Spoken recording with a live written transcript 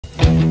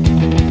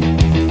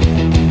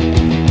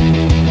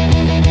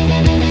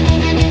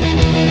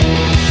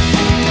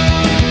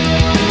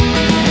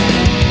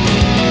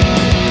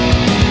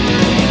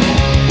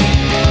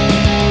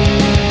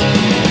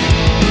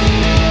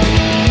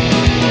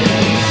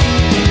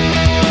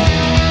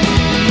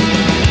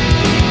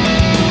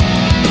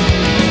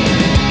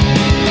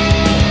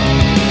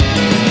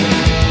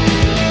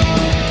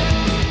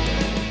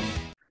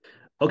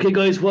Okay,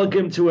 guys,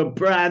 welcome to a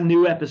brand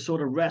new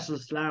episode of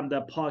WrestleSlam,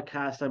 the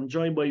podcast. I'm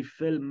joined by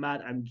Phil, Matt,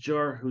 and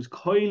Jur, who's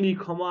kindly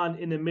come on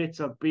in the midst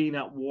of being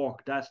at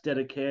work. That's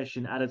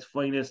dedication at its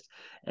finest.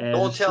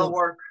 Don't tell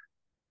work.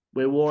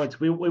 We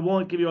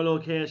won't give you a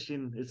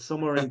location. It's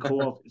somewhere in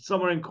Cove. It's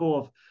somewhere in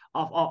Cove,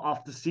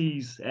 off the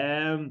seas.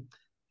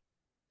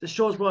 The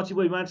show is brought to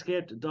you by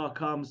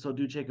manscaped.com, so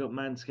do check out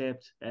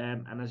Manscaped.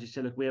 And as you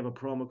said, look, we have a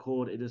promo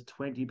code. It is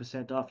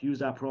 20% off. Use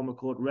that promo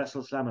code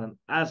WrestleSlam, and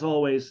as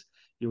always,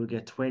 you will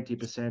get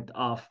 20%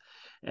 off.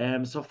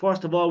 So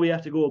first of all, we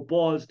have to go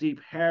balls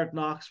deep.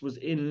 HardKnox was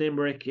in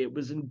Limerick. It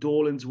was in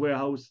Dolan's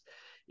warehouse.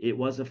 It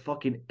was a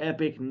fucking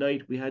epic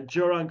night. We had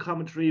Duran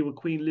commentary with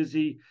Queen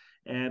Lizzie.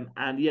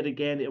 And yet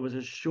again, it was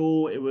a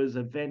show, it was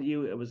a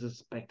venue, it was a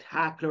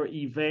spectacular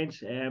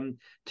event.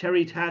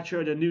 Terry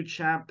Thatcher, the new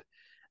champ,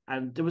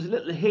 and there was a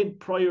little hint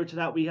prior to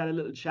that. We had a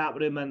little chat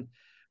with him, and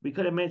we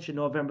could have mentioned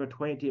November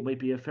 20th might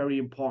be a very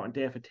important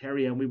day for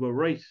Terry, and we were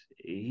right.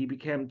 He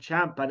became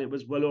champ, and it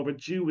was well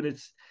overdue, and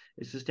it's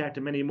the start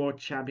of many more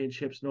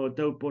championships, no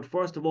doubt. But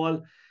first of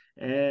all,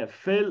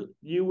 Phil,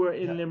 you were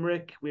in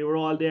Limerick. We were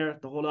all there,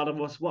 the whole lot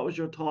of us. What was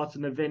your thoughts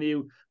on the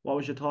venue? What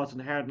was your thoughts on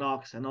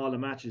HardKnox and all the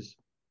matches?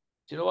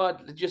 Do you know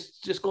what?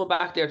 Just going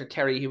back there to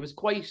Terry, he was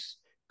quite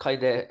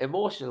kind of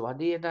emotional,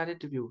 wasn't he, in that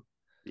interview?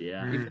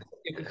 Yeah.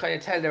 You could kind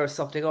of tell there was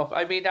something off.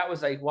 I mean, that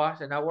was like what,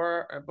 an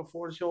hour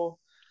before the show?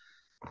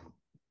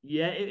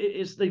 Yeah,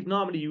 it's like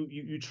normally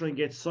you try and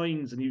get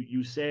signs and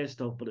you say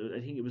stuff, but I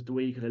think it was the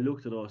way he kind of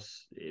looked at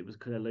us. It was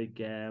kind of like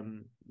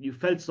you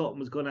felt something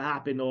was going to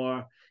happen,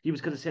 or he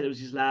was kind of said it was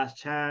his last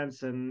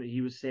chance, and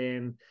he was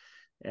saying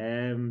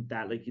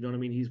that, like, you know what I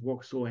mean, he's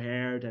worked so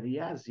hard, and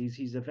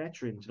he's a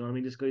veteran. You know what I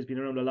mean? This guy's been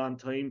around a long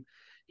time.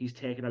 He's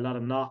taken a lot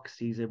of knocks.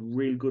 He's a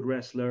real good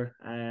wrestler,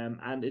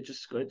 and it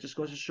just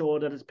goes to show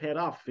that it's paid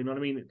off. You know what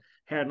I mean?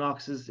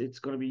 HardKnox it's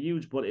going to be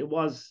huge, but it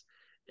was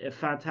a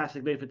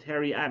fantastic night for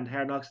Terry and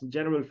HardKnox in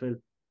general, Phil.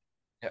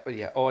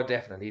 Yeah, oh,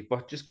 definitely.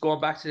 But just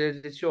going back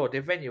to the show,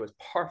 the venue was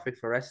perfect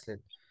for wrestling.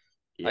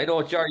 I Yeah.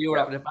 know, Jerry, you were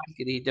Yeah, up in the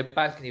balcony. The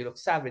balcony looked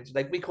savage.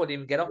 Like, we couldn't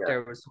even get up yeah.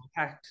 there. It was so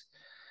packed.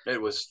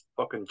 It was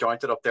fucking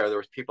jointed up there. There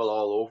was people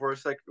all over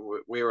us. Like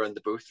we were in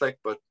the booth, like,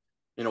 but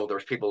there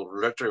was people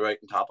literally right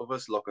on top of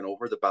us, looking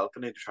over the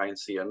balcony to try and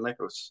see in. Like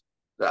it was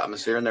the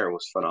atmosphere in there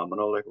was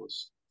phenomenal. Like it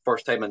was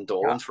first time in Yeah,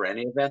 Dolan's for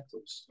any event.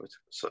 It was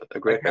a I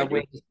great can't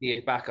venue. wait to see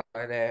it back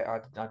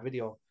on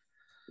video.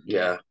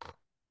 Yeah. Yeah,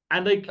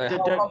 And like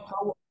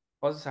How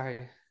was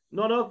sorry.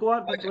 no, go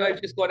on, go I ahead.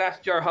 was just going to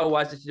ask Jer, how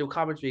was it to do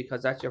commentary,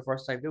 because that's your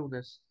first time doing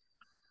this.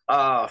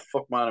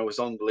 fuck man, it was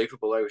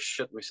unbelievable. I was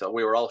shitting myself.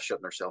 We were all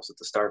shitting ourselves at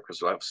the start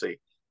because obviously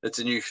it's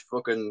a new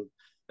fucking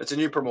it's a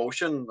new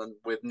promotion and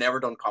we've never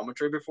done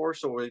commentary before.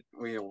 So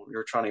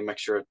you're trying to make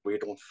sure we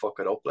don't fuck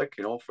it up. Like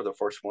for the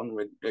first one,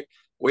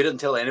 we didn't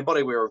tell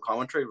anybody we were in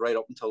commentary right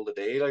up until the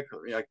day. Like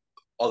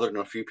other than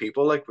a few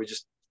people, like we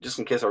just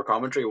in case our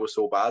commentary was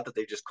so bad that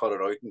they just cut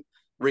it out and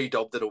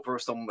redubbed it over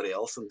somebody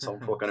else in some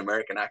fucking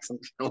American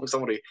accent.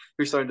 Somebody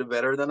who sounded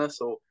better than us.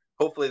 So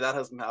hopefully that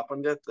hasn't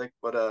happened yet. Like,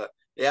 but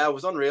yeah, it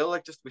was unreal.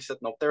 Like just to be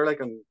sitting up there,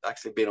 like, and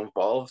actually being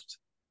involved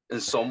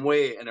in some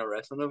way in a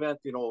wrestling event.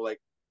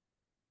 Like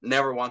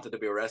never wanted to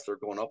be a wrestler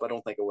growing up. I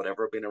don't think I would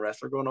ever have been a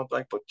wrestler growing up.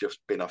 Like, but just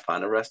being a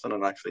fan of wrestling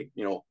and actually,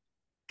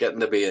 getting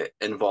to be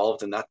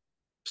involved in that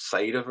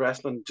side of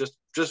wrestling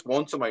just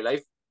once in my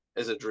life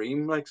is a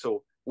dream. Like,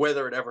 so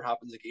whether it ever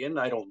happens again,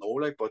 I don't know.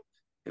 Like, but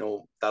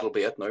that'll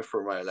be it now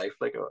for my life.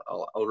 Like,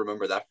 I'll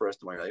remember that for the rest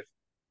of my life.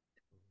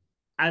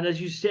 And as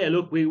you say,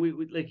 look, we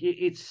like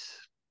it's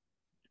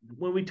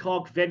when we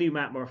talk venue,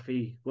 Matt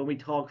Murphy, when we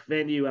talk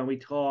venue and we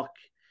talk,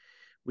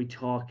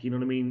 you know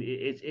what I mean?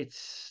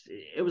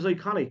 It was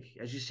iconic.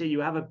 As you say, you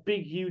have a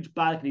big, huge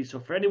balcony. So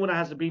for anyone that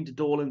hasn't been to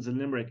Dolan's in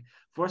Limerick,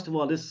 first of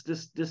all, this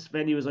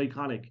venue is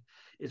iconic.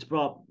 It's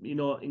brought,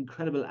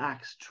 incredible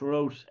acts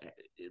throughout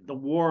the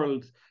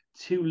world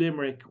to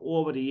Limerick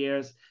over the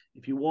years.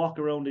 If you walk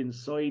around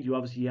inside, you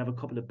have a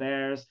couple of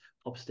bars.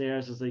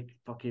 Upstairs there's like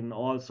fucking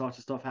all sorts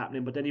of stuff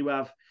happening. But then you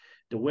have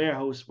the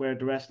warehouse where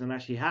the wrestling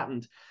actually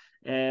happened.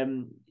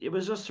 It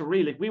was just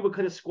surreal. Like we were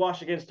kind of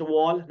squashed against the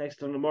wall next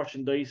to the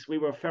merchandise. We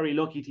were very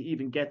lucky to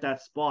even get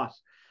that spot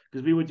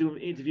because we were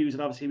doing interviews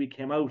and obviously we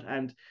came out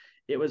and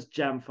it was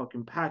jam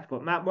fucking packed.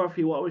 But Matt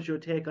Murphy, what was your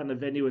take on the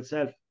venue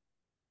itself?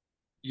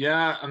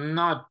 Yeah, I'm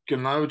not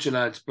gonna lie with you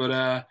lads, but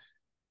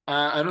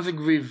I don't think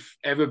we've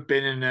ever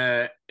been in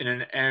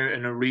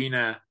an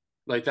arena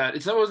like that.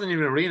 It wasn't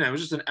even an arena; it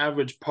was just an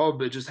average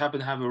pub. It just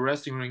happened to have a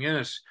wrestling ring in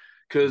it.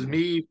 Because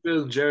me,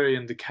 Phil, and Jerry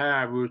in the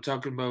car, we were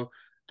talking about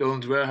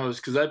Dolan's Warehouse.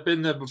 Because I've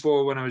been there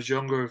before when I was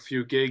younger, a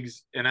few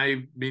gigs, and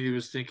I immediately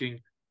was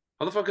thinking,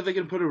 how the fuck are they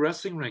gonna put a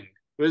wrestling ring?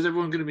 Where's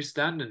everyone gonna be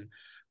standing?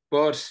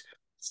 But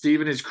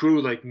Steve and his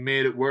crew like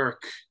made it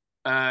work.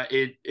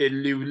 It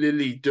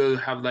literally does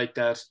have like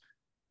that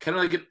kind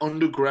of like an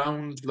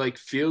underground like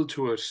feel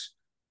to it.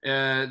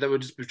 That was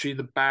just between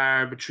the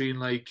bar, between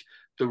like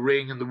the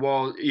ring and the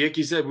wall. Like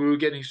you said, we were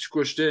getting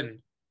squished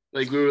in.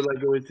 Like we were like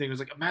the only thing was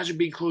like imagine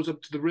being close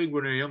up to the ring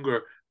when we were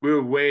younger. We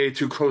were way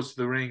too close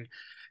to the ring.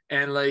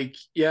 And like,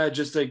 yeah,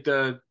 just like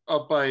the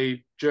up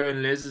by Jerry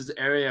Liz's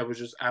area was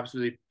just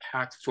absolutely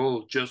packed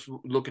full, just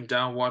looking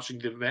down, watching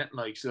the event.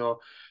 Like, so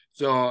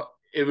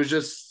it was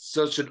just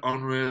such an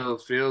unreal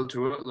feel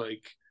to it.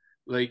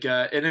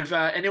 And if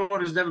anyone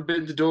who's never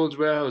been to Dolan's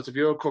Warehouse, if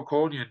you're a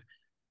Corkonian,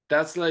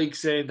 that's like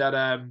saying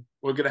that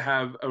we're gonna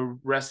have a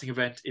wrestling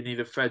event in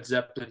either Fred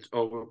Zeppelin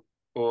or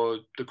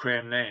the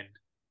Crane Lane.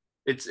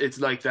 It's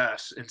like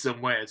that in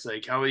some way. It's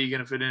like, how are you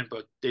gonna fit in?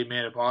 But they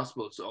made it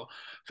possible. So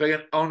it's like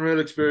an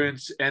unreal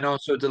experience, and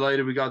also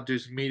delighted we got to do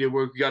some media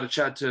work. We got to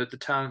chat to the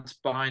talents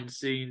behind the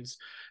scenes,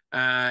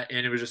 and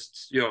it was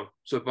just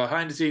so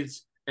behind the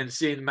scenes and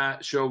seeing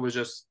Matt's show was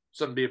just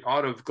something to be a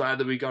part of. Glad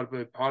that we got to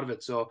be a part of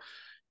it. So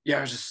yeah,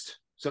 it was just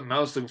something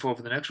else looking forward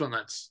for the next one.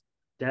 That's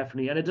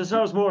Definitely, and it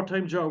deserves more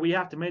time, Joe. We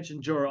have to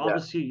mention Joe. Yeah.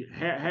 Obviously,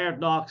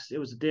 HardKnox, it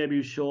was a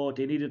debut show.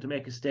 They needed to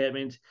make a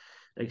statement.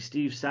 Like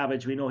Steve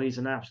Savage, we know he's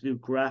an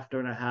absolute grafter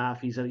and a half.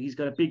 He's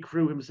got a big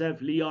crew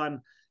himself.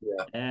 Leon,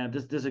 Yeah.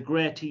 there's a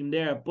great team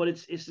there, but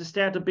it's the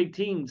start of big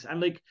teams. And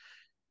like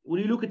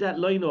when you look at that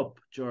lineup,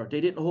 Joe,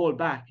 they didn't hold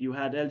back. You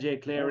had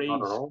LJ Clary,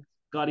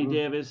 Scotty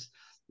Davis,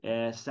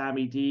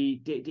 Sammy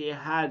D. They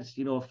had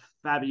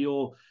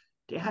Fabio.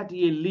 They had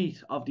the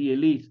elite of the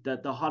elite,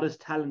 the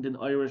hottest talent in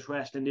Irish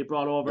wrestling. They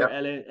brought over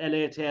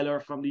LA Taylor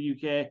from the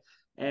UK.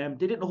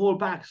 They didn't hold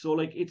back. So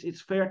like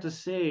it's fair to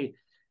say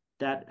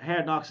that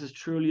HardKnox is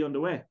truly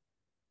underway.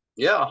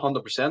 Yeah,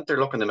 100%.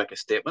 They're looking to make a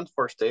statement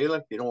first day.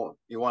 Like, you want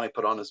to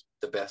put on as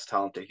the best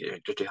talent that you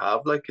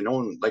have. Like,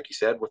 and like you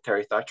said with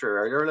Terry Thatcher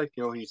earlier, like,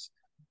 he's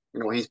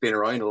been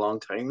around a long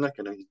time, like,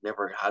 and he's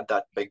never had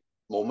that big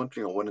moment,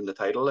 winning the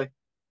title. Like,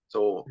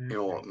 so,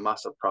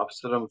 massive props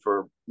to them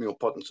for,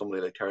 putting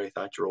somebody like Terry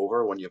Thatcher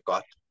over when you've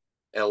got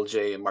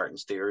LJ and Martin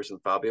Steers and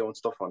Fabio and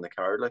stuff on the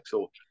card. Like,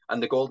 so, and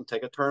the golden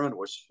ticket tournament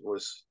was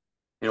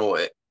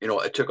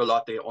it took a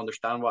lot to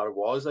understand what it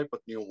was like,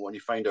 but when you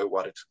find out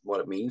what it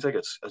means, like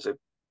it's a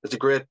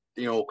great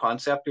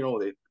concept. They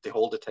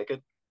hold the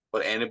ticket,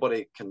 but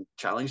anybody can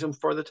challenge them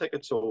for the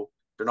ticket, so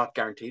they're not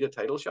guaranteed a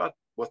title shot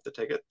with the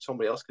ticket.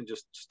 Somebody else can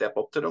just step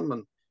up to them,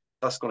 and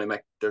that's going to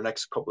make their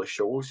next couple of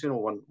shows.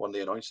 When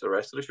they announce the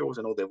rest of the shows,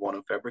 I know they've one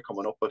in February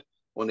coming up, but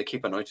when they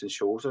keep announcing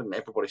shows, and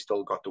everybody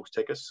still got those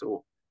tickets,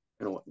 so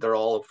they're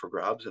all up for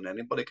grabs, and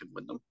anybody can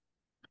win them.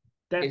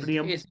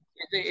 Definitely.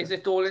 Is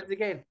it Dolan's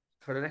again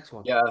for the next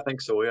one? Yeah, I think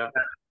so. Yeah.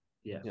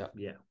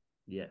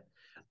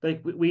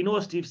 Like we know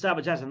Steve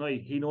Savage has an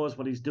eye. He knows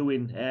what he's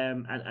doing.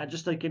 And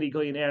just like any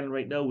guy in Ireland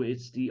right now,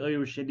 it's the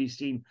Irish indie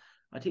scene.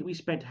 I think we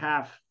spent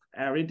half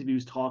our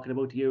interviews talking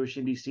about the Irish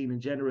indie scene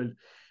in general.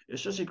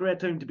 It's just a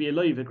great time to be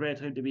alive, a great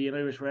time to be an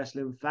Irish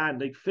wrestling fan.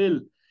 Like Phil,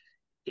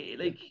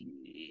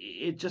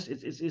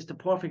 it's the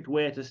perfect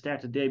way to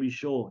start a debut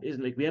show,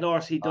 isn't it? Like we had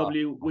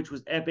RCW, which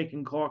was epic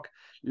in Cork,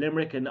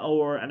 Limerick an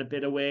hour and a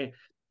bit away.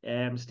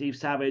 Steve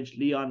Savage,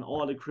 Leon,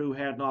 all the crew,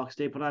 HardKnox,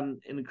 they put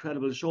on an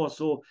incredible show.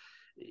 So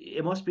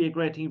it must be a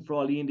great team for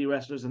all the indie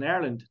wrestlers in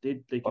Ireland.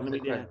 They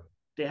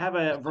have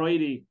a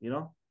variety,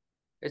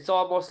 It's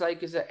almost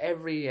like is it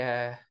every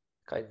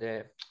kind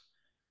of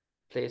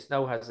place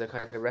now has a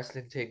kind of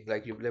wrestling thing,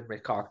 like you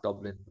Limerick, Cork,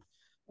 Dublin,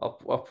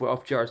 up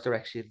George's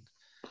direction.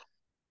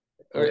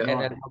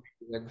 And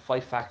then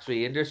Fight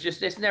Factory, and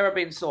it's never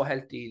been so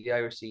healthy, the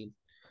Irish scene.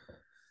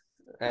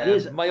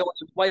 My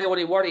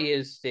only worry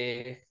is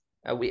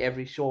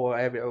every show,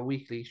 every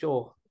weekly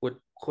show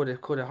could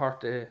have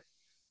hurt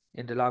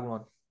in the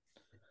long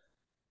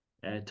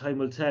run. Time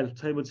will tell.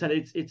 Time will tell.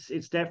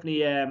 It's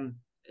definitely a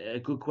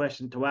good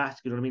question to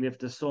ask. You know what I mean? If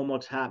there's so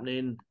much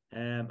happening,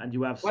 and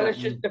you have it's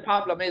just the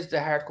problem is the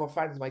hardcore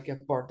fans might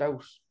get burnt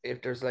out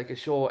if there's like a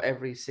show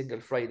every single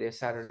Friday,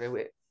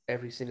 Saturday,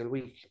 every single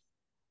week.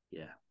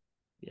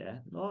 Yeah.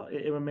 No,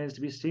 it remains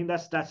to be seen.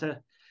 That's a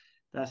good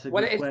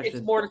question.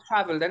 It's more the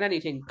travel than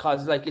anything,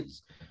 because like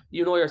it's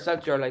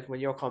yourself, you're like when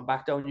you're coming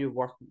back down, you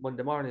work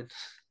Monday morning.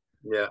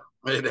 Yeah,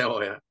 I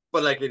know. Yeah,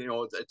 but like it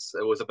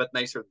was a bit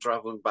nicer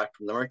traveling back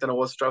from Limerick than it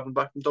was traveling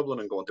back from Dublin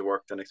and going to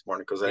work the next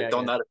morning, because I've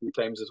done that a few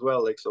times as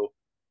well. Like, so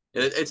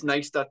it's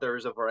nice that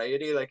there's a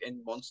variety, like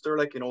in Munster,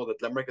 like that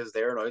Limerick is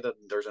there now, that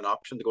there's an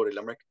option to go to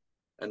Limerick,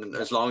 and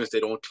as long as they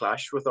don't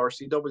clash with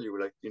RCW,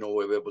 like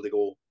we'll be able to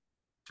go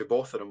to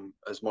both of them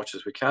as much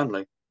as we can.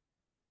 Like,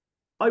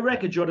 I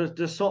reckon, Joe,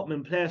 there's something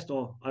in place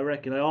though. I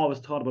reckon I always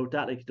thought about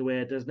that, like the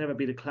way there's never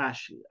been a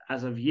clash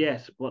as of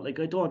yet, but like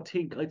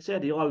I'd say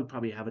they all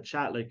probably have a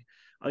chat. Like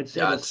I'd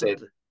say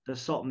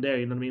there's something there,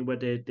 you know what I mean, where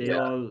they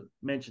all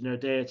mention their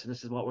dates and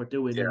this is what we're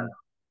doing. Yeah. And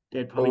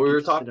they'd probably we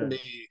were talking to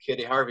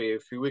Katie Harvey a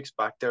few weeks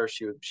back there.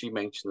 She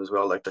mentioned as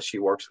well, like, that she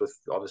works with,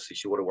 obviously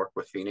she would have worked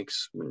with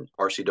Phoenix,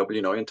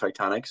 RCW now, and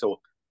Titanic,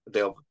 so they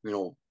have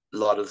a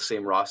lot of the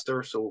same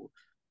roster. So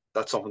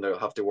that's something they'll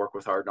have to work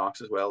with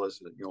HardKnox as well, as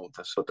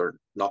so they're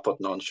not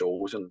putting on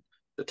shows and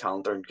the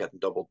talent aren't getting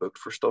double booked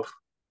for stuff.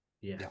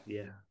 Yeah.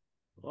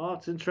 Well,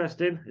 it's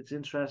interesting.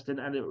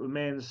 And it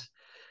remains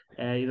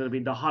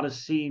the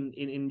hottest scene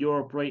in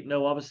Europe right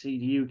now. Obviously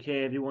the UK,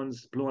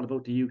 everyone's blowing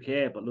about the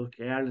UK, but look,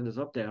 Ireland is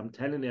up there, I'm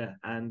telling you.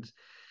 And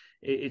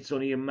it's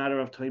only a matter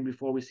of time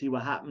before we see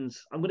what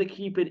happens. I'm going to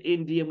keep it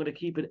indie. I'm going to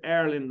keep it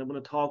Ireland. I'm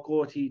going to talk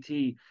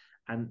OTT.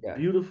 And Yeah.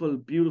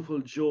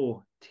 beautiful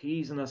Joe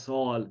teasing us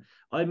all.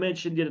 I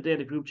mentioned the other day in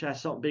the group chat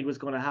something big was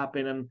going to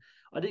happen, and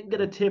I didn't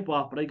get a tip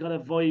off, but I got a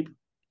vibe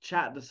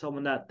chatting to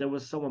someone that there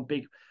was someone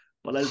big.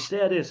 But I'll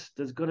say this: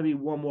 there's going to be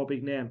one more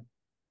big name.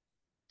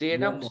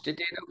 Did One more. they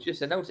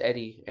just announce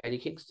Eddie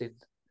Kingston?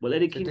 Well,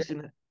 Eddie Did they?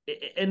 Kingston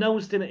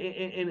announced in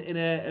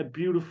a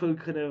beautiful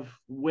kind of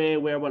way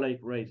where we're like,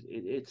 right,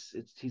 it's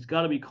he's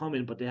got to be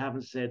coming, but they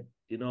haven't said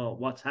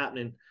what's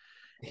happening.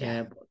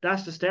 Yeah.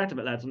 That's the start of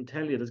it, lads. I'm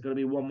telling you, there's going to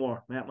be one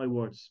more. Mark my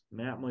words.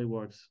 Mark my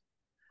words.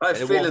 I have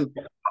a And it won't. feeling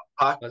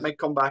Pac Was might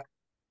come back.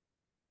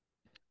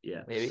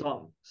 Yeah, maybe.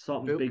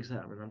 something True. big's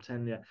happening. I'm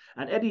telling you.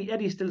 And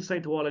Eddie's still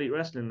signed to All Elite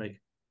Wrestling, like.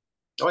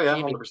 Oh yeah,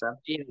 Jamie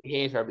 100%.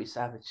 Hater be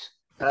savage.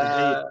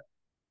 Uh,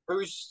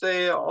 who's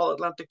the All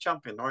Atlantic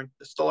champion?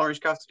 It's still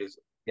Orange Cassidy. Is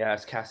it? Yeah,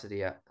 it's Cassidy.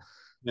 Yeah.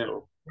 Yeah.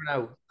 So, For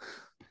now.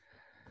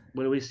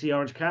 Will we see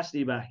Orange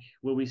Cassidy back?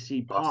 Will we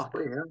see Pac?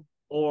 possibly, yeah.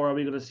 Or are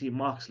we going to see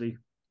Moxley?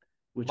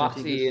 Which I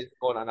think Moxley is is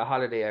going on a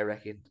holiday, I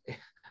reckon.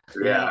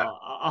 yeah,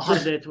 a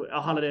holiday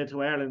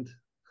to Ireland.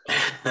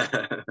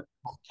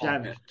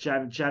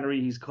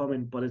 January he's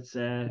coming, but it's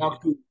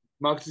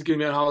Max is going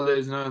to be on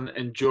holidays now,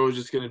 and Joe's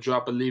just going to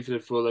drop a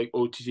leaflet for like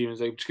OTT and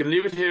he's like, I'm just going to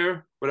leave it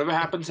here. Whatever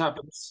happens,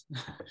 happens.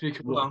 You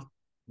come along.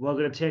 we're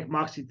going to take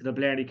Moxie to the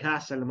Blarney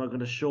Castle and we're going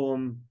to show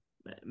him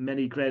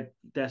many great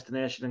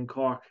destinations in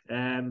Cork.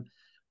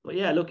 But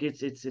yeah, look,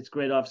 it's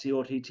great. Obviously,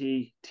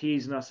 OTT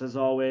teasing us as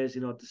always.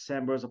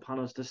 December is upon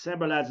us.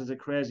 December, lads, is a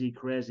crazy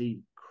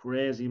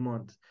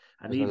month,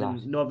 and There's a even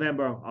lot.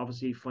 November,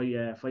 obviously,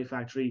 Fight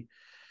Factory.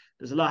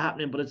 There's a lot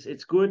happening, but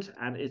it's good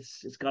and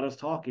it's got us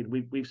talking.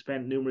 We've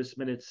spent numerous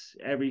minutes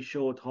every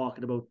show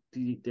talking about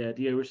the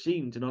Irish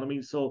scene. Do you know what I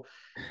mean? So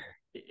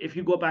if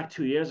you go back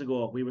 2 years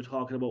ago, we were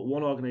talking about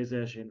one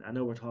organization, and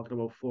now we're talking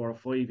about 4 or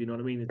 5. You know what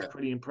I mean? It's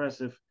pretty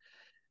impressive.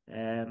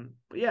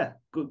 But yeah,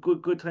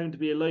 good time to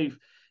be alive.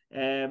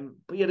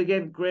 But yet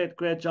again,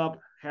 great job,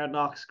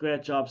 HardKnox,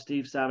 great job,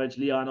 Steve Savage,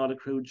 Leon, all the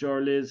crew,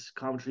 Jor, Liz,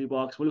 commentary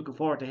box. We're looking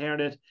forward to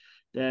hearing it.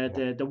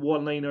 The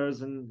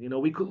one-liners, and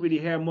we couldn't really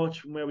hear much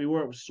from where we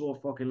were. It was so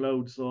fucking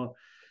loud, so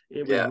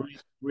it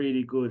was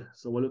really good.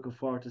 So we're looking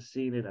forward to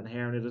seeing it and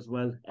hearing it as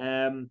well.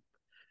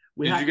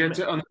 Did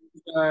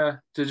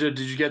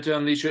you get to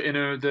unleash your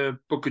inner the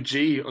Booker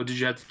G, or did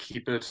you have to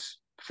keep it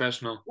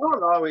professional?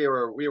 No, we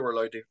were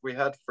allowed to. We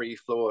had free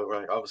flow.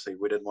 Right? Obviously,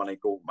 we didn't want to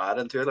go mad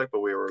into it, like,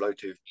 but we were allowed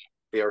to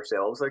be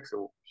ourselves, like.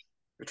 So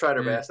we tried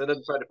our best. I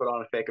didn't try to put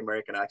on a fake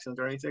American accent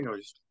or anything. I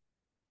was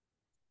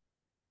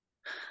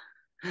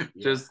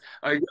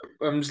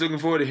I'm just looking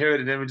forward to hear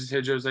it, and then we just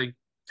hear Joe's like,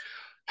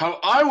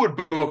 how I would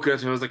book it.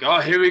 And I was like, oh,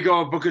 here we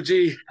go, Booker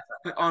G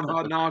on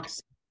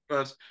HardKnox,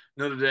 but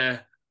another day.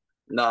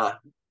 Nah,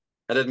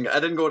 I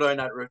didn't go down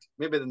that route.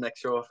 Maybe the next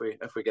show if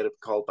we get a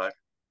call back.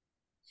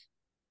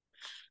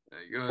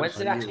 When's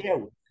it actually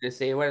out? Did they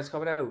say when it's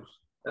coming out?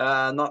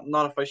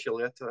 Not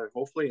official yet.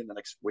 Hopefully in the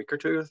next week or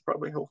two,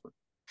 probably. Hopefully.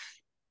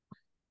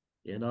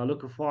 Yeah, no,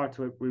 looking forward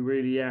to it. We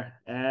really are.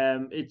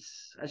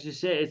 It's as you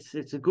say,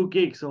 it's a good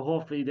gig. So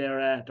hopefully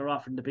they're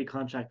offering the big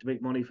contract, the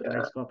big money for the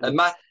next couple. And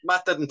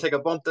Matt didn't take a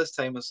bump this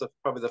time. It's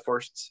probably the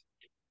first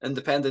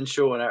independent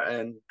show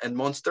in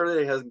Munster.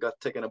 He hasn't got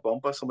taken a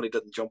bump. Somebody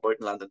didn't jump out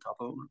and land on top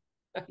of him.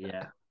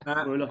 Yeah,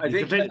 I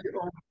think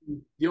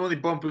the only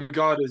bump we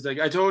got is, like,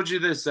 I told you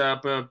this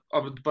up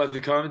about the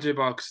commentary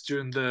box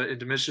during the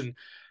intermission,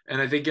 and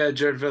I think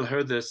Jared Phil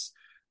heard this,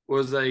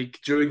 was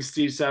like during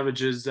Steve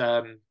Savage's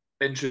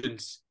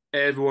entrance,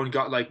 everyone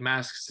got like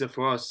masks except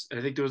for us, and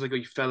I think there was like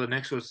a fella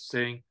next to us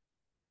saying,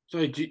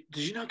 "Sorry, did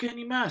you not get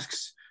any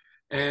masks?"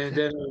 And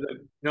then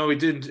no, we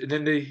didn't. And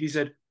then he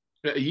said,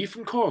 "Are you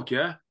from Cork,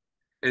 yeah?"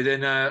 And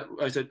then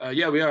I said,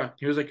 "Yeah, we are."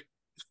 He was like,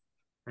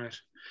 "Right."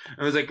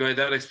 I was like, "Right,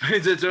 that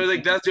explains it." So I was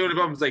like, "That's the only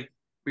problem." It's like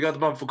we got the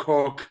bump for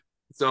Cork,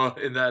 so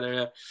in that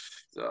area.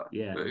 So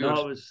yeah,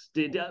 no, it was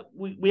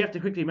we have to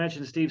quickly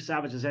mention Steve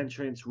Savage's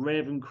entrance.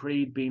 Raven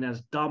Creed being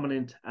as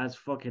dominant as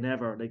fucking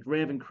ever. Like,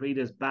 Raven Creed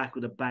is back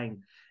with a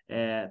bang.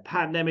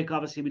 Pandemic,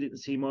 obviously we didn't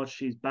see much.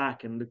 She's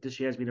back, and this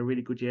year has been a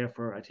really good year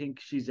for her. I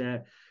think she's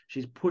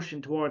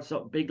pushing towards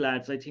something big,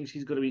 lads. I think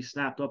she's going to be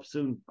snapped up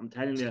soon. I'm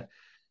telling you,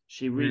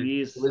 she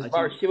really is.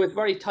 She was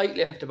very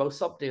tight-lipped about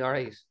something, all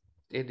right,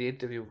 in the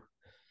interview.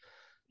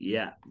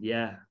 Yeah.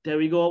 There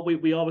we go.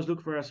 We always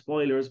look for our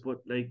spoilers, but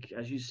like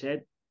as you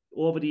said,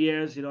 over the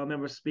years, I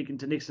remember speaking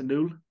to Nixon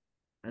Newell,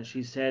 and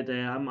she said,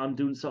 "I'm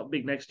doing something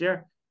big next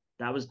year."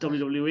 That was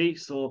WWE.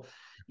 So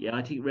yeah,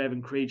 I think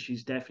Raven Creed,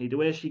 she's definitely the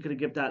way she could have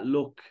give that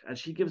look, and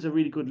she gives a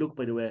really good look,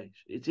 by the way.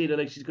 It's either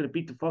like she's going to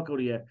beat the fuck out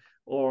of you,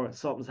 or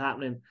something's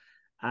happening.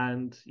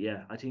 And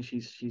yeah, I think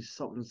she's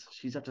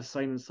after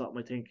signing something.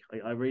 I think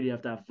I really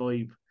have that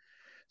vibe.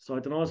 So I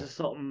don't know, is this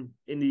something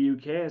in the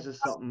UK? Is this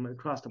something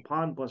across the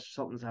pond? But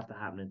something's have to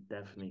happen,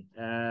 definitely.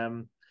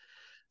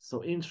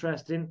 So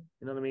interesting,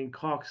 you know what I mean?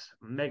 Cork's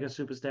mega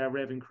superstar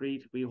Raven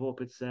Creed. We hope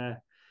it's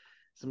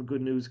some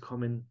good news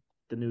coming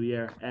the new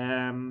year.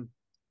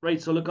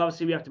 Right, so look,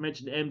 obviously we have to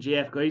mention the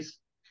MJF guys.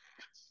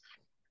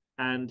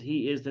 and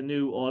he is the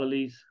new All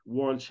Elite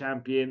World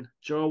Champion.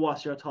 Joe,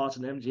 what's your thoughts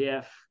on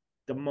MJF?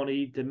 The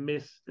money, the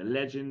myth, the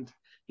legend.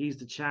 He's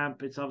the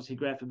champ. It's obviously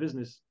great for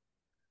business.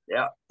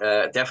 Yeah,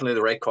 definitely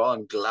the right call.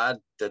 I'm glad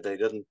that they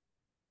did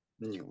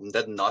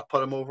not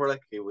put him over.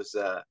 Like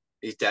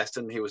he's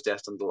destined. He was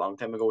destined a long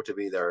time ago to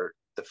be the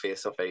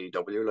face of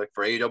AEW. Like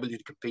for AEW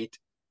to compete,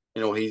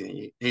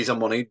 he's a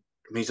money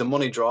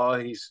draw.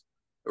 He's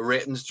a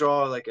ratings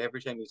draw. Like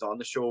every time he's on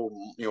the show,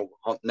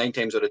 9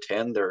 times out of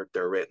 10, their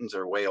ratings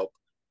are way up.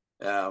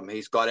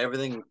 He's got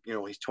everything.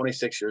 He's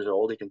 26 years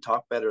old. He can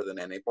talk better than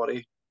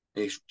anybody.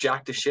 He's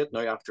jacked as shit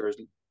now after his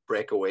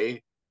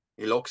breakaway.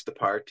 He looks the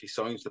part. He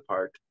sounds the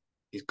part.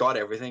 He's got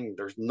everything.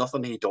 There's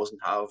nothing he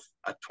doesn't have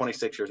at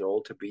 26 years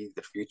old to be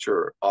the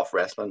future of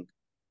wrestling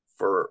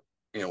for,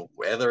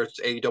 whether it's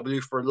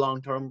AEW for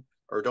long term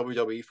or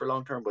WWE for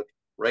long term. But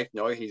right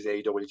now he's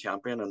AEW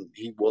champion and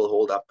he will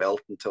hold that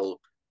belt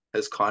until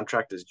his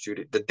contract is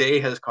due. The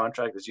day his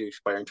contract is due to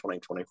expire in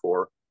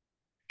 2024,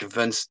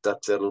 convinced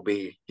that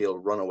he'll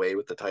run away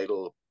with the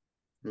title,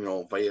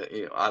 via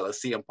a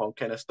CM Punk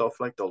kind of stuff.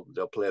 Like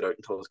they'll play it out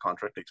until his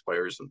contract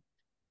expires. And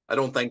I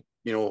don't think,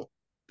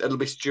 it'll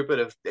be stupid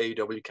if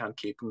AEW can't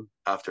keep him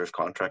after his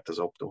contract is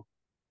up, though.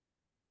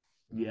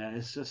 Yeah,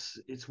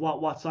 it's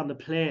what's on the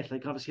plate.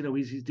 Like obviously,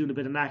 he's doing a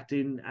bit of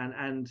acting,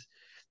 and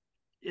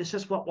it's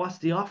just what's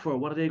the offer?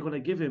 What are they going to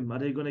give him? Are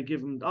they going to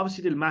give him?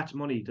 Obviously, they'll match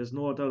money. There's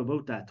no doubt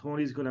about that.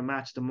 Tony's going to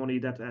match the money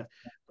that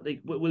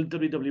will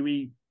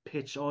WWE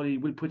pitch.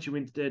 We'll put you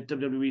into the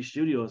WWE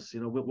studios.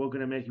 We're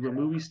going to make you a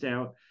movie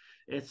star.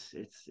 It's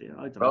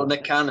I don't know.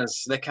 Nick Khan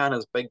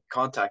has big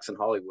contacts in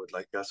Hollywood.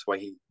 Like that's why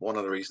one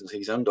of the reasons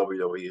he's in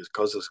WWE is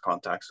because of his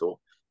contacts. So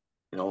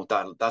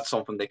that's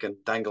something they can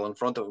dangle in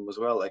front of him as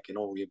well. Like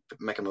you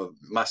make him a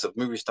massive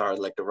movie star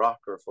like The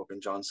Rock or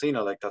fucking John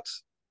Cena. Like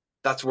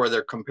that's where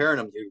they're comparing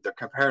him to. They're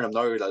comparing him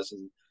now as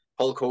in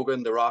Hulk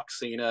Hogan, The Rock,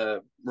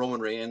 Cena,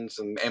 Roman Reigns,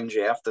 and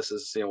MJF. This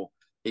is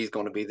he's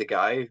going to be the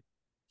guy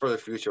for the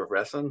future of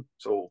wrestling.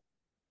 So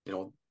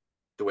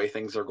the way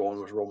things are going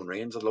with Roman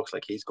Reigns, it looks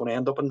like he's going to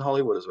end up in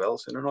Hollywood as well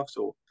soon enough.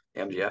 So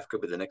MJF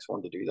could be the next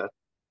one to do that.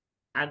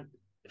 And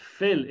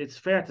Phil, it's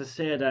fair to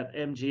say that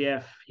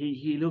MJF,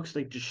 he looks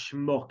like the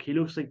schmuck. He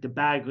looks like the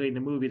bad guy in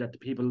the movie that the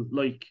people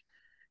like.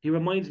 He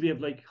reminds me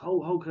of like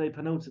how can I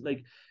pronounce it?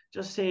 Like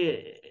just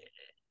say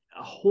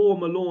a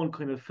Home Alone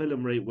kind of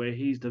film, right, where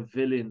he's the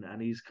villain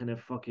and he's kind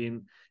of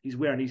he's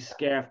wearing his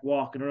scarf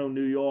walking around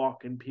New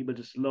York and people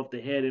just love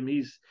to hate him.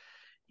 He's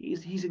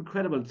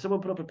incredible.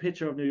 Someone put up a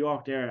picture of New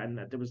York there, and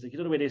there was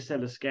the way they sell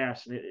the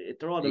scarves, and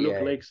they're all the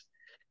lookalikes.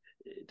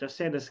 They're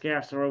saying the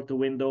scarves are out the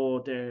window.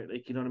 They're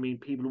like, you know what I mean?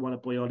 People want to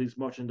buy all these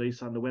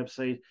merchandise on the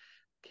website.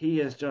 He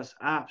is just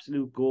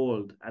absolute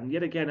gold. And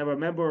yet again, I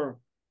remember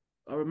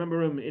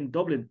him in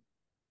Dublin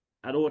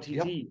at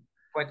OTT.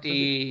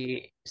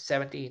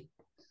 2017.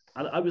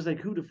 I was like,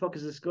 who the fuck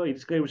is this guy?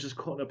 This guy was just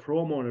cutting a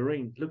promo in the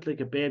ring. Looked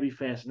like a baby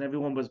face, and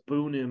everyone was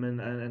booing him.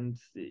 And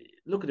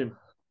look at him.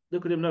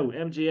 Look at him now,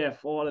 MJF,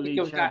 All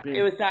Elite Champion.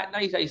 It was that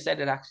night I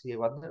said it actually,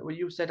 wasn't it? Well,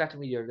 you said that to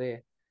me the other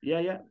day.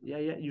 Yeah.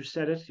 You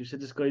said it. You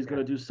said this guy's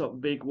going to do something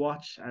big.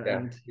 Watch,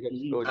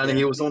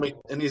 he's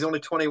only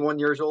 21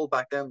 years old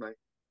back then, right?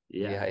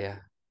 Yeah.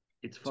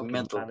 It's fucking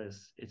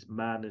madness. It's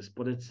madness,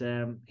 but it's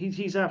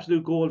he's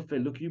absolute gold, Phil.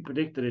 Look, you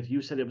predicted it.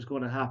 You said it was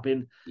going to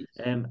happen.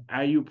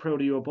 Are you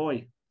proud of your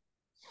boy?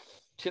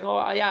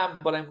 I am,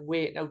 but I'm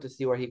waiting out to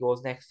see where he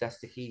goes next. That's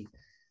the key.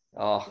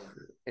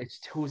 It's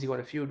who's he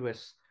going to feud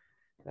with?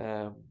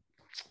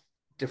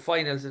 The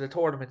finals of the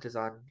tournament is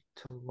on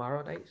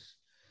tomorrow night.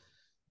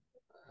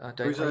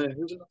 Who's in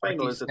the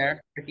final?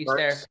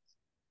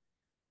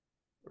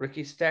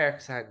 Ricky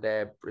Starks and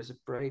is it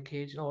Brian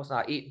Cage? No, it's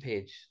not. Ethan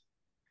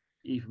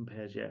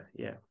Page.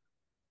 Yeah.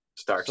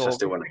 Starks has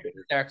to win.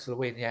 Starks will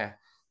win. Yeah,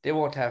 they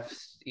won't have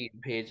Ethan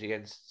Page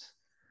against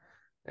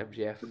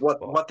MJF.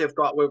 What they've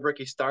got with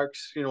Ricky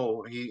Starks,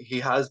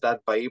 he has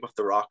that vibe of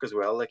The Rock as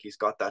well. Like he's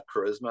got that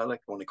charisma. Like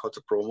when he cuts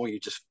a promo,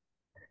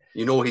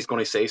 he's going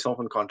to say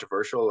something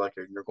controversial. Like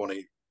you're going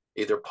to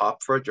either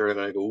pop for it or you're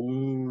going to go,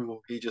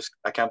 ooh,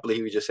 I can't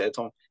believe he just said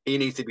something. He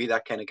needs to be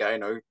that kind of guy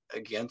now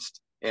against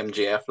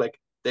MJF. Like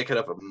they could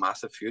have a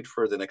massive feud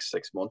for the next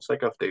 6 months.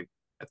 Like if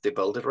they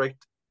build it right.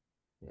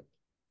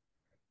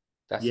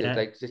 That's it.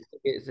 Like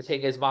the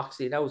thing is,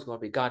 Moxley now is going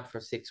to be gone for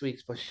 6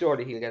 weeks, but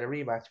surely he'll get a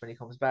rematch when he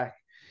comes back.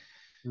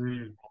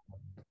 He'll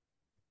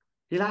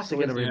have to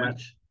get a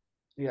rematch.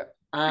 Yeah.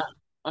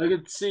 I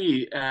could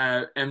see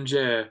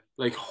MJ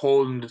like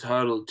holding the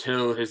title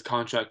till his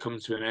contract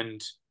comes to an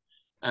end.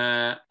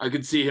 I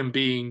could see him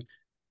being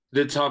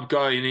the top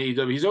guy in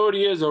AEW. He's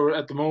already is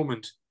at the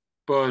moment,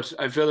 but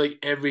I feel like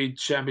every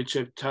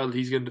championship title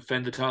he's going to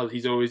defend the title,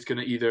 he's always going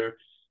to either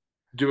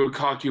do a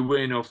cocky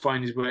win or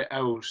find his way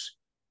out.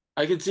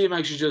 I could see him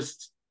actually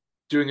just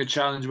doing a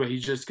challenge where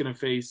he's just going to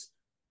face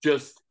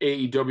just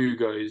AEW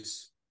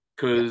guys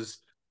because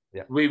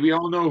we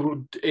all know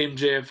who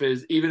MJF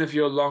is. Even if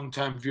you're a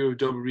long-time viewer of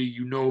WWE,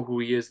 you know who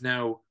he is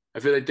now. I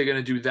feel like they're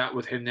going to do that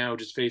with him now,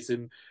 just face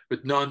him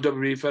with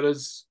non-WWE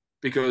fellas.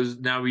 because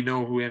now we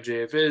know who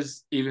MJF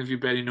is, even if you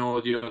barely know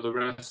the other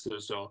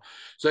wrestlers. So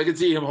I can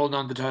see him holding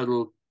on to the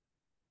title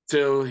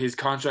till his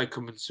contract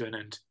comes to an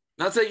end.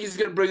 Not saying he's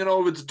gonna bring it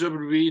over to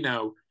WWE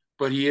now,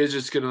 but he is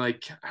just gonna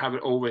like have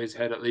it over his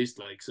head at least,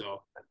 like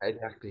so.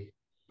 Exactly.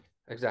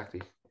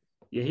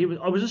 Yeah, he was.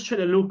 I was just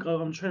trying to look.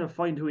 I'm trying to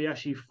find who he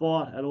actually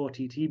fought at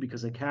OTT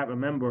because I can't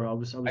remember. I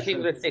think it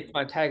was a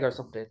 6-man tag or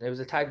something. It was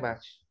a tag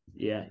match.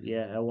 Yeah,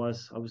 it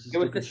was. I was just It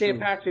was looking the St.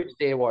 through. Patrick's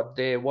Day one.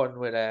 They won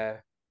with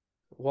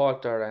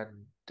Walter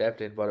and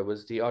Devlin, but it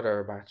was the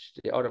other match.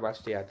 The other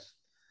match they had.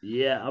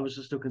 Yeah, I was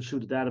just looking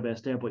through the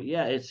database there, but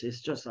yeah, it's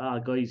just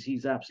guys,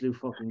 he's absolute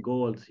fucking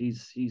gold.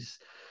 He's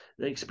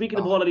like speaking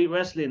of all elite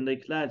wrestling,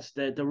 like lads,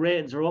 the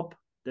ratings are up.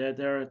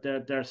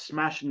 They're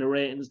smashing the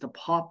ratings. The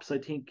pops, I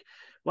think.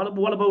 What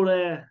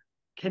about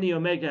Kenny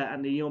Omega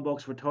and the Young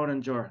Bucks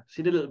returning, Jar?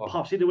 See the little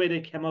pops, see the way they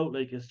came out,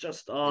 like it's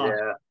just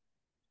Yeah.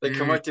 They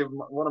come out to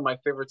one of my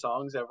favorite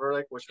songs ever,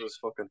 like, which was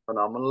fucking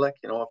phenomenal. Like,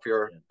 you know,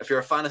 if you're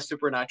a fan of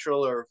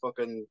Supernatural or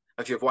fucking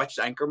if you've watched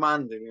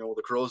Anchorman, then you know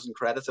the closing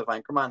credits of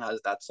Anchorman has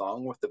that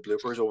song with the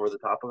bloopers over the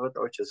top of it,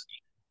 which is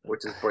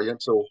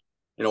brilliant. So,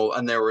 you know,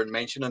 and they were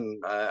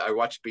mentioning, I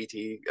watched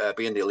BT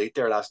being the Elite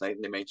there last night,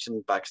 and they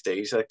mentioned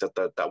backstage like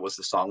that was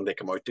the song they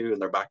come out to in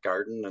their back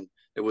garden, and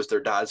it was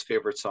their dad's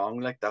favorite song.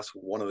 Like that's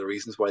one of the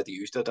reasons why they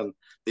used it, and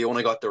they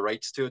only got the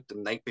rights to it the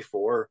night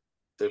before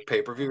the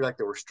pay-per-view. Like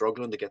they were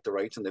struggling to get the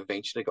rights and they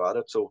eventually got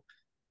it, so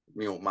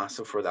you know,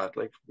 massive for that.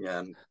 Like, yeah,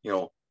 and you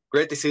know,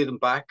 great to see them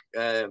back.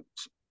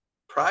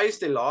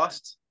 Surprised they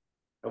lost.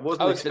 I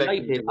wasn't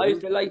expecting delighted. I was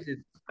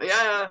delighted.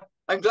 Yeah,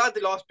 I'm glad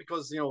they lost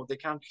because you know they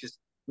can't just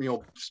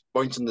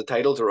bouncing the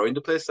titles around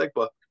the place, like,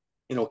 but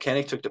you know,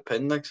 Kenny took the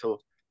pin, like, so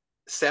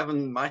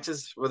 7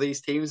 matches for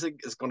these teams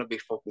like, is going to be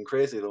fucking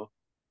crazy though.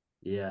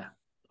 yeah.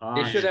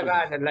 They should have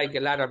added like a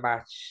ladder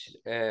match,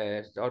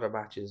 other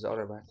matches.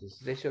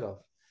 They should have.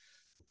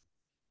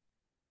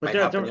 But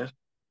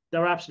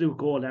they're absolute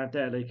gold, aren't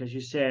they? Like as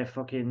you say,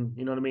 fucking,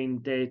 you know what I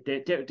mean? They're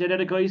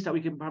the guys that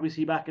we can probably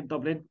see back in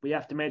Dublin. We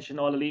have to mention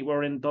All Elite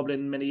were in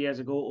Dublin many years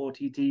ago,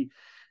 OTT.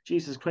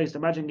 Jesus Christ,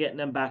 imagine getting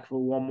them back for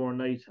one more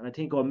night. And I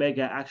think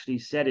Omega actually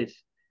said it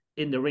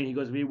in the ring. He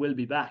goes, "We will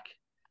be back."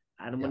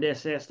 And when they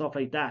say stuff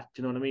like that,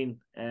 do you know what I mean?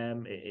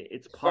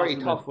 It's very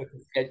tough with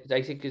the,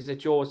 I think is that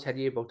Joe's telling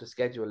you about the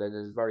schedule, and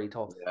it's very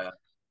tough.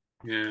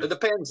 Yeah. It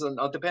depends on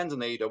the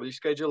AEW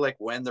schedule, like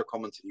when they're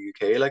coming to the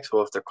UK. Like,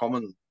 so if they're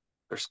coming,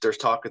 there's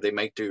talk that they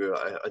might do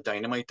a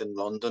Dynamite in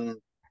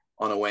London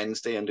on a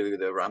Wednesday and do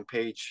the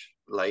Rampage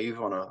live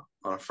on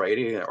a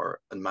Friday, or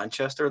in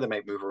Manchester. They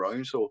might move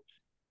around. So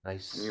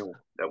nice. You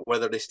know,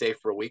 whether they stay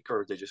for a week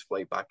or they just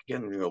fly back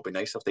again. You know, it'd be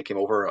nice if they came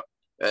over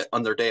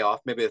on their day off,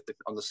 maybe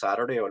on the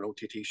Saturday, or an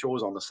OTT show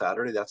was on the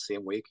Saturday that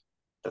same week,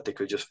 that they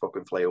could just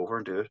fucking fly over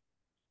and do it.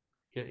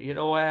 You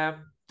know,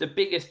 the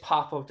biggest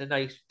pop of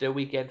the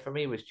weekend for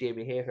me was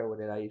Jamie Hayter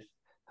winning live.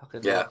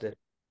 Fucking loved it.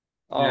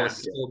 Oh, it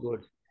was so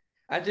good.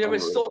 And there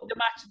was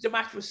the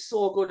match was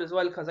so good as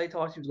well, because I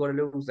thought he was going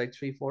to lose like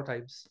 3-4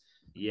 times.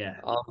 Yeah.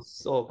 Oh,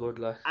 so good.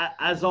 Like.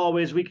 As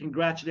always, we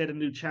congratulate a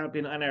new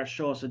champion on our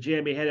show. So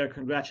Jamie Hayter,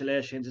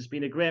 congratulations. It's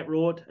been a great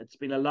road. It's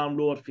been a long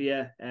road for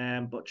you,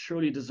 but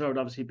truly deserved,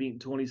 obviously, beating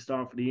Tony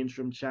Storm for the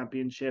interim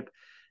championship.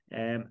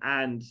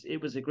 And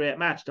it was a great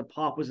match. The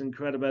pop was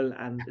incredible,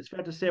 and it's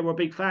fair to say we're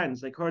big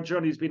fans. Like, her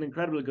journey's been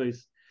incredible,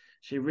 guys.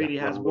 She really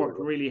has worked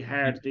really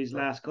hard these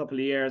last couple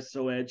of years.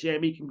 So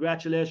Jamie,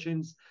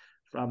 congratulations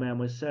from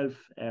myself,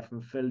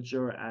 from Phil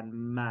Jur and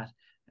Matt.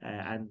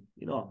 And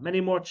you know,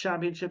 many more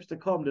championships to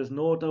come. There's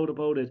no doubt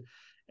about it.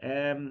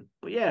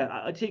 But yeah,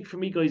 I think for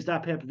me, guys,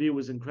 that pay-per-view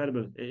was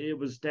incredible. It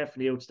was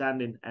definitely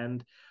outstanding.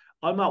 And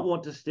I'm not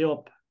one to stay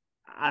up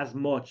as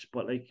much,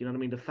 but like, you know what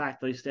I mean, the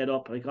fact that I stayed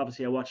up, like,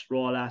 obviously I watched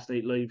Raw last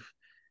night live,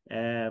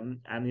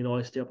 and you know,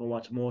 I stay up and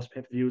watch most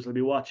pay-per-views. I'll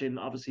be watching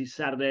obviously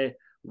Saturday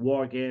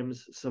War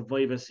Games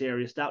Survivor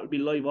Series. That will be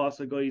live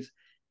also, guys,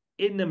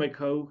 in the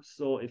Macau.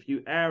 So if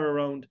you are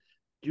around,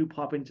 do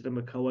pop into the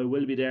Macau. I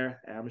will be there.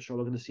 I'm sure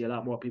we're going to see a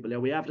lot more people there.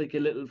 We have like a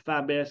little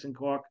fan base in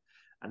Cork,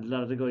 and a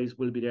lot of the guys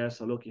will be there.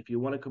 So look, if you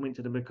want to come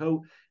into the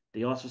Macau,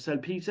 they also sell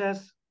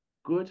pizzas.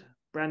 Good,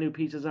 brand new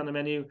pizzas on the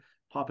menu.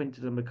 Pop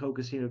into the Macau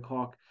Casino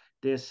Cork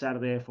this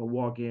Saturday for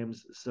War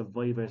Games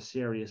Survivor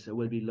Series. It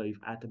will be live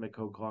at the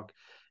Macau Cork.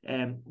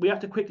 We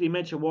have to quickly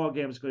mention War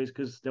Games, guys,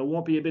 because there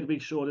won't be a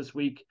big show this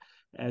week,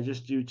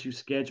 just due to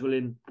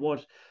scheduling.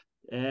 But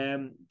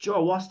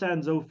Joe, what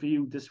stands out for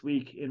you this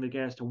week in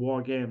regards to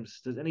War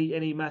Games? Does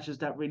any matches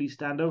that really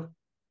stand out?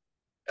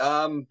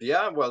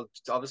 Yeah, well,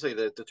 obviously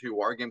the 2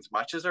 War Games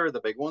matches are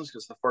the big ones,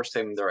 because the first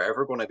time they're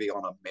ever going to be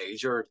on a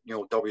major, you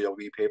know,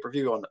 WWE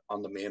pay-per-view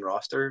on the main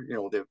roster. You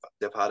know,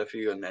 they've had a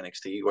few in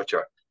NXT, which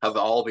have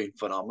all been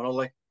phenomenal.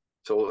 Like,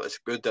 so it's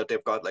good that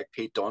they've got like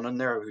Pete Dunne in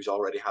there, who's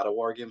already had a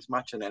War Games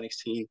match in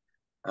NXT.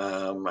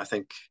 I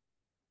think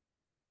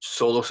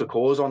Solo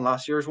Sikoa's on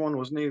last year's one,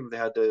 wasn't he? They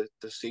had the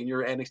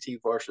senior NXT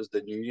versus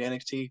the new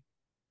NXT.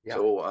 Yeah.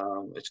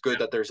 So it's good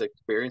that there's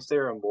experience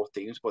there on both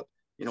teams, but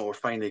you know, we're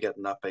finally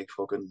getting that big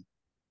fucking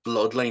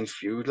bloodline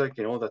feud, like,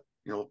 you know, that,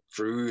 you know,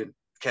 Drew and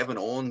Kevin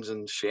Owens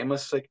and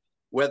Sheamus, like,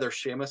 whether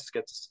Sheamus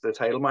gets the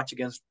title match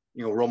against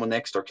Roman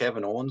next or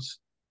Kevin Owens,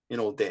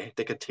 they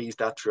could tease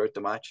that throughout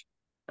the match.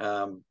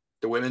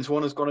 The women's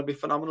one is going to be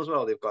phenomenal as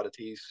well. They've got a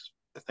tease.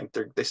 I think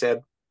they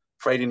said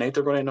Friday night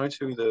they're going to announce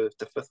who the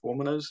fifth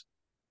woman is.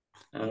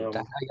 I But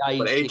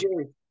think AJ,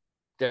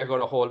 they're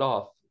going to hold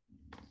off.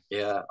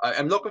 yeah,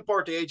 I'm looking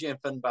forward to AJ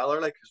and Finn Balor,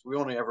 because we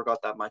only ever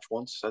got that match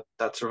once at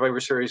that Survivor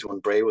Series when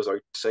Bray was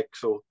out sick.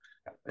 So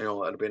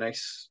it'll be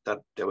nice that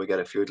we get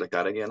a feud like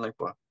that again.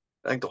 But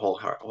I think the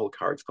whole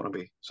card's going to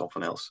be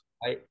something else.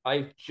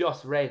 I've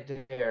just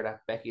read there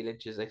that Becky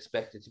Lynch is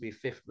expected to be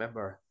fifth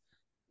member.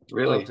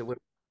 Really?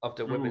 Of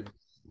the women.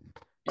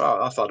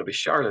 Oh, I thought it'd be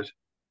Charlotte.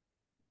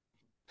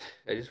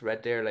 I just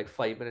read there like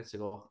 5 minutes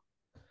ago.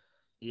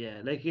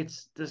 Yeah, like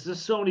there's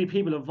just so many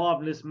people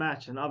involved in this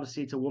match, and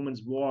obviously it's a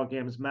women's War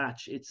Games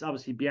match. It's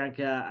obviously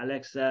Bianca,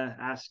 Alexa,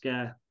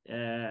 Asuka.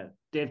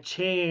 They've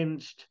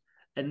changed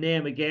a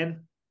name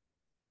again.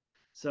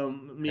 So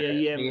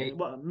Mishin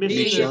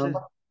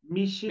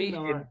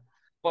or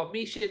but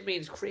Mishin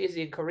means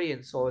crazy in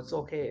Korean, so it's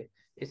okay.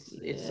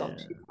 It's something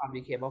she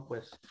probably came up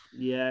with.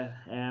 Yeah.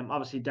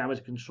 Obviously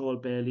Damage Control,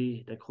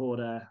 Bailey,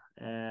 Dakota,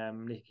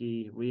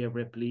 Nikki, Rhea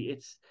Ripley.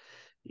 It's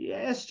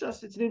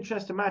an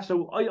interesting match.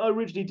 So I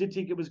originally did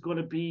think it was going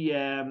to be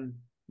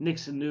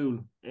Nixon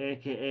Newell,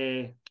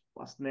 aka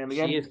what's the name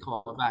again? She is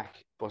coming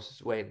back, but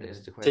when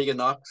is the question? Tegan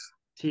Knox.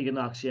 Tegan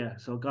Knox, yeah.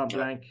 So gone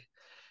blank.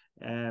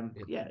 And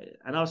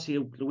obviously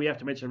we have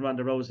to mention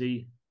Ronda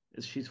Rousey.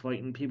 She's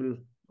fighting people.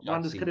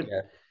 Ronda's kind of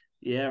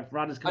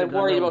Ronda's kind of. I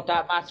worry about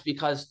that match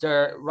because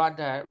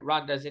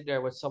Ronda's in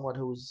there with someone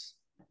who's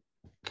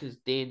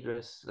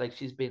dangerous. Like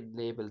she's been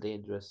labeled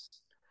dangerous.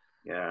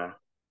 Yeah.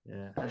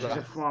 Yeah, and she's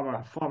a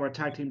former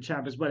tag team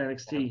champ as well,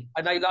 NXT.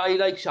 And I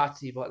like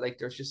Shotzi, but like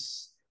there's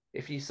just,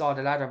 if you saw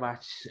the ladder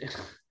match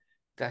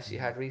that she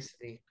had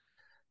recently.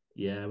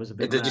 Yeah, it was a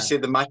bit. Did you see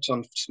the match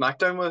on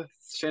SmackDown with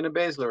Shayna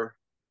Baszler?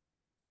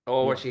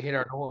 Oh, where she hit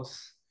her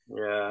nose.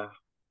 Yeah.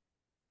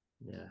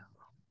 Yeah.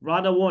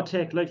 Ronda won't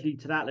take lightly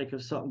to that. Like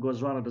if something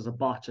goes wrong or there's a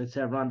botch, I'd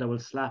say Ronda will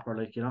slap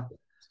her.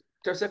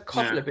 There's a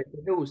couple of bits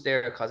of news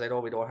there because I know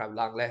we don't have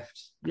long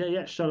left.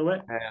 Yeah, shut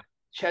away.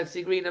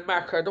 Chelsea Green and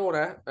Mark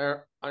Cardona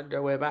are on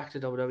their way back to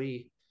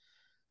WWE.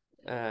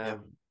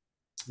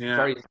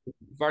 Very,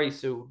 very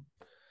soon.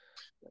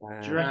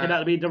 Do you reckon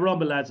that'll be the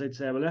Rumble, lads? I'd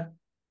say, will it?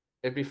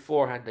 It'd be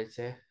forehand, I'd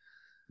say.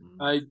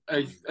 I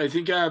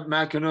think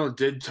Matt Cardona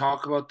did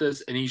talk about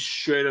this, and he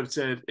straight up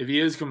said if he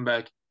is coming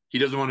back, he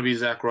doesn't want to be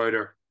Zack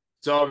Ryder.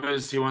 It's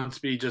obvious he wants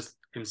to be just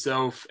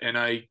himself, and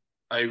I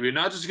agree.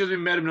 Not just because we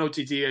met him in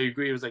OTT, I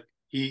agree. It was like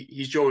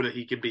he showed that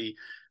he could be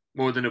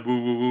more than a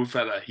woo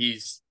fella.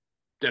 He's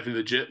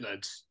definitely legit,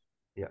 lads.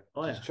 Yeah.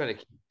 Just trying to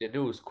keep the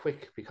news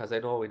quick because I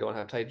know we don't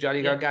have time.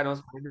 Johnny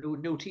Gargano's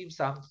new team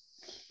song.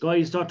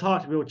 Guys, don't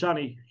talk to me about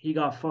Johnny. He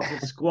got fucking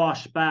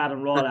squashed bad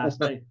on Raw last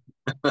night.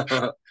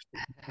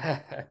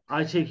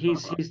 I think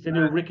he's the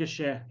new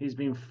Ricochet. He's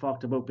been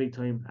fucked about big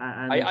time.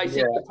 And I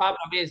think the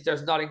problem is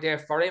there's nothing there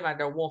for him, and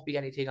there won't be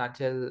anything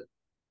until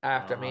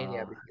after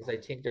Mania because I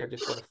think they're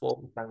just going to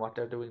focus on what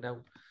they're doing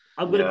now.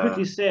 I'm going to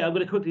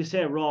quickly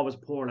say Raw was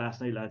poor last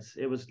night, lads.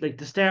 It was like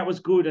the start was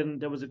good and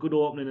there was a good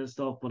opening and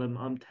stuff, but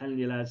I'm telling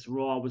you, lads,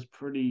 Raw was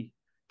pretty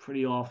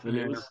awful.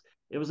 Yeah.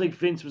 It was like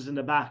Vince was in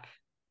the back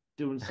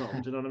doing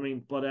something. Do you know what I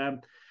mean?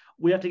 But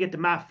we have to get the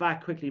math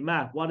fact quickly.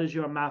 Matt, what is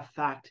your math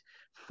fact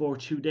for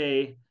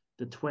today,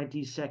 the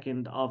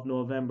 22nd of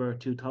November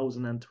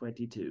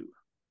 2022?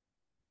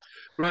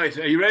 Right,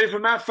 are you ready for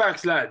math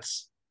facts,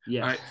 lads?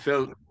 Yes. All right,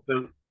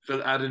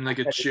 Phil, add in like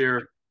a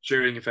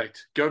cheering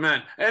effect. Go,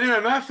 man. Anyway,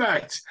 math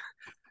fact.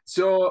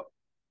 So,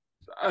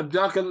 I'm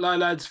not going to lie,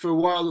 lads, for a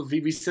while,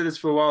 we said this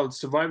for a while,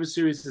 Survivor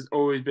Series has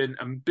always been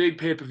a big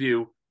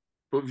pay-per-view,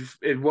 but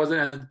it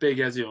wasn't as big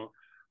as,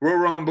 Royal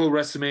Rumble,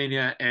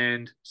 WrestleMania,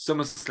 and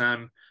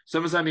SummerSlam.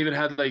 SummerSlam even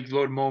had like a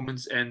lot of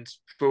moments, and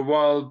for a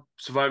while,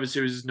 Survivor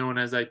Series is known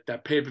as like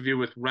that pay-per-view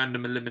with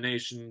random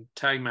elimination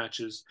tag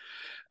matches.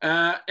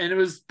 And it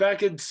was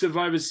back in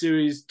Survivor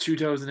Series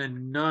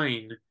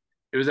 2009.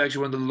 It was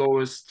actually one of the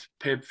lowest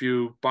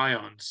pay-per-view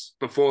buy-ons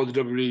before the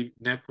WWE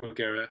Network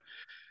era.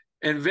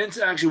 And Vince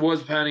actually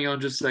was planning on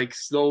just like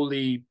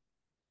slowly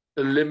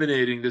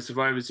eliminating the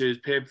Survivor Series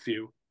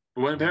pay-per-view.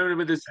 But when apparently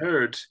with this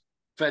heard,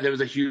 in fact, there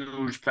was a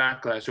huge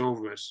backlash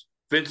over it.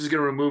 Vince is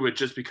going to remove it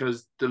just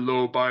because the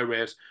low buy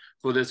rate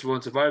for this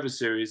one Survivor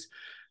Series.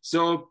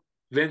 So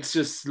Vince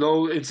just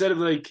instead of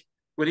like,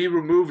 when he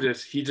removed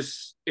it, he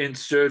just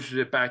inserted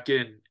it back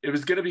in. It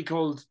was going to be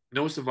called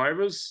No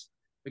Survivors.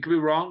 It could be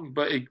wrong,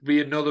 but it could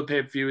be another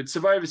pay-per-view. It's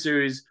Survivor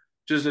Series,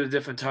 just with a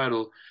different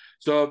title.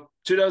 So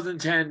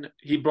 2010,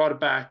 he brought it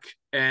back,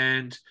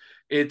 and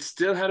it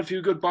still had a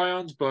few good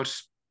buy-ons, but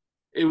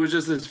it was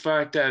just this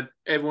fact that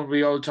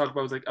we all talk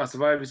about was like,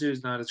 Survivor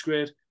Series, it's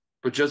great.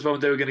 But just when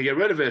they were going to get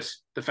rid of it,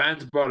 the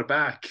fans brought it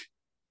back.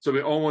 So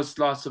we almost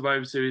lost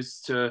Survivor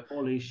Series to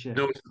holy shit.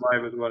 No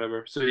Survivor,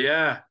 whatever. So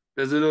yeah,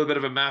 there's a little bit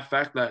of a math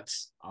fact,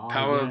 lads.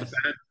 Power of the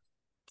fans.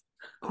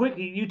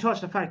 Quickly, you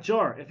touched the fact,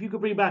 Jar. If you could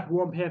bring back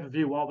one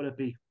pay-per-view, what would it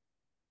be?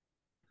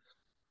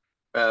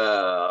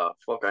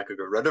 Fuck, I could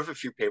get rid of a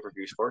few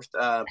pay-per-views first.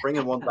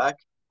 Bringing one back.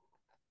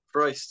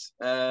 Christ.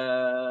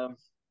 I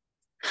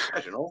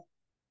don't know.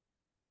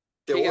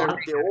 The King of the old,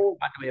 Ring the old,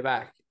 on the way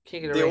back.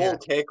 King of the the Ring.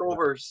 old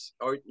takeovers,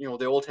 or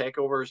the old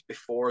takeovers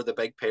before the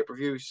big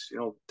pay-per-views.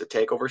 The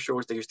takeover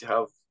shows they used to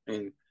have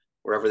in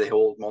wherever they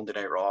hold Monday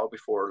Night Raw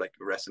before, like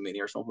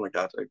WrestleMania or something like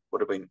that. Like,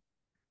 would have been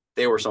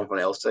they were something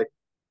else. Like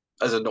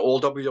as an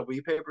old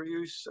WWE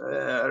pay-per-views.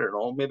 I don't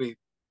know, maybe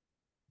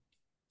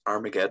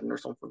Armageddon or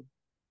something.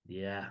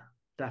 Yeah,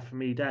 that for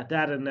me, that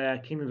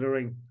and King of the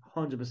Ring,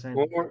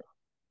 100%.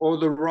 Or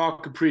the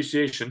Rock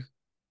Appreciation,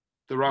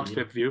 the Rock's Yeah.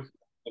 pay-per-view.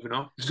 I don't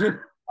know.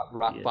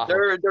 Rock Yeah.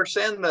 Bottom. They're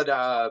saying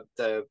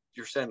that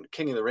you're saying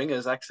King of the Ring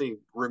is actually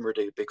rumored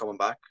to be coming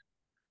back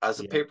as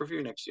a Yeah.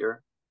 pay-per-view next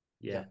year.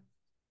 Yeah.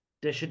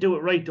 They should do it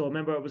right though.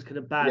 Remember, it was kind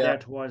of bad Yeah. there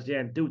towards the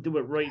end. Do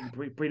it right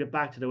and bring it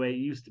back to the way it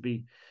used to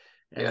be.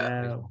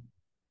 Yeah.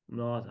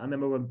 No, I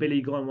remember when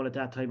Billy Gunn won at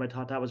that time. I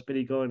thought that was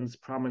Billy Gunn's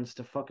promise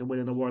to fucking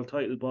winning a world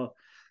title, but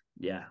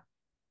yeah,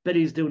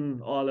 Billy's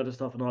doing all of the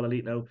stuff and all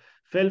elite now.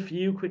 Phil, for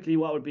you quickly,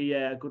 what would be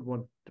a good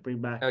one to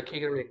bring back?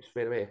 King of the Ring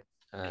straight away.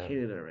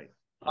 King of the Ring.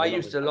 I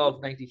used to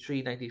love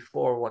 93,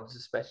 94 ones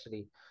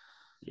especially.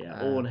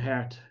 Yeah, Owen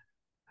Hart.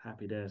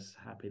 Happy days.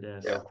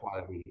 Yeah,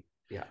 quality.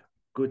 Yeah.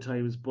 Good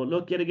times. But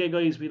look, yet again,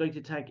 guys, we'd like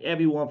to thank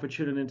everyone for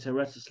tuning into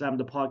WrestleSlam,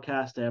 the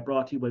podcast,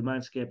 brought to you by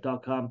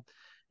Manscaped.com.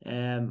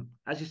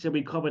 As you said,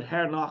 we covered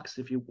HardKnox.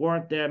 If you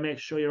weren't there, make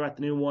sure you're at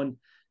the new one.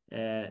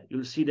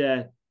 You'll see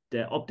the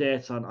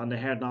updates on the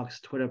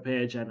HardKnox Twitter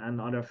page and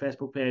on our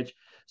Facebook page.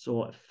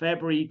 So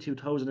February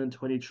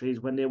 2023 is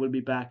when they will be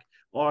back.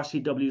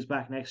 RCW is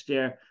back next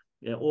year.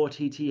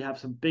 OTT have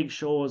some big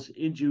shows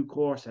in due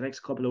course the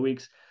next couple of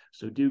weeks.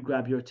 So do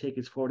grab your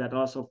tickets for that.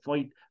 Also,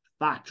 Fight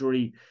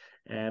Factory.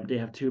 They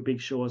have two big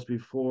shows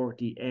before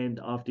the end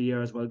of the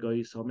year as well,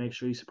 guys. So make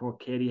sure you support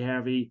Katie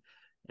Harvey,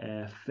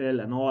 Phil,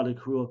 and all the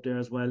crew up there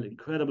as well.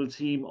 Incredible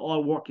team,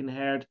 all working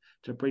hard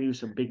to bring you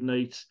some big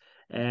nights.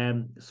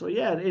 So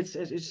yeah,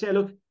 it's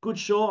look, good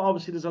show.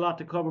 Obviously, there's a lot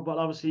to cover, but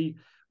obviously,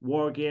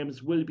 War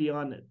Games will be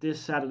on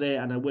this Saturday,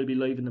 and I will be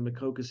live in the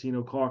Macau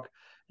Casino, Cork.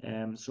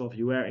 So if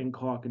you are in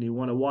Cork and you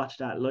want to watch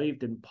that live,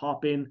 then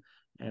pop in.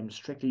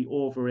 Strictly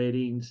over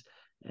 18s.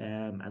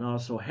 And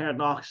also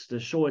HardKnox, the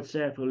show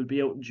itself will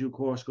be out in due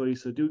course,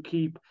 guys. So do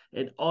keep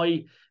an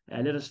eye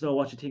and let us know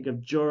what you think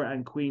of Jur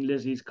and Queen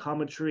Lizzie's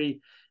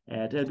commentary.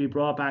 They'll be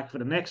brought back for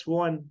the next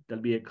one.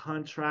 There'll be a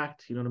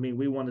contract. You know what I mean?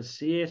 We want to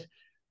see it.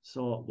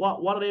 So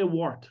what are they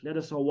worth? Let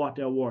us know what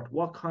they're worth.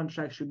 What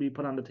contract should be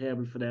put on the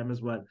table for them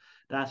as well?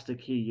 That's the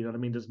key. You know what I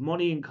mean? There's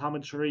money in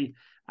commentary.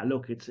 And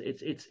look, it's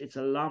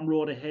a long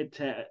road ahead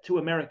to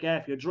America.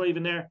 If you're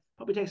driving there,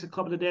 probably takes a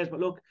couple of days, but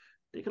look,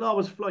 they can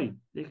always fly.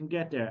 They can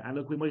get there. And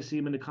look, we might see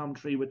him in the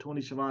commentary with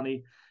Tony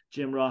Schiavone,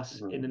 Jim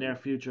Ross in the near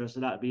future. So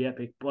that'd be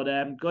epic. But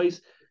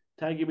guys,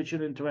 thank you for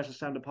tuning into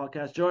WrestleSlam, the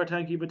podcast. George,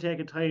 thank you for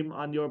taking time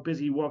on your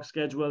busy work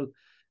schedule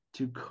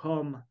to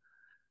come.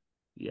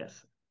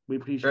 Yes, we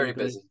appreciate it,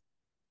 guys.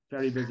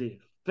 Very busy.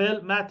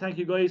 Phil, Matt, thank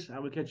you, guys.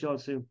 And we'll catch you all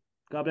soon.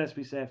 God bless.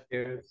 Be safe.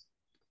 Cheers.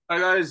 Bye,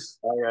 guys.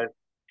 All right.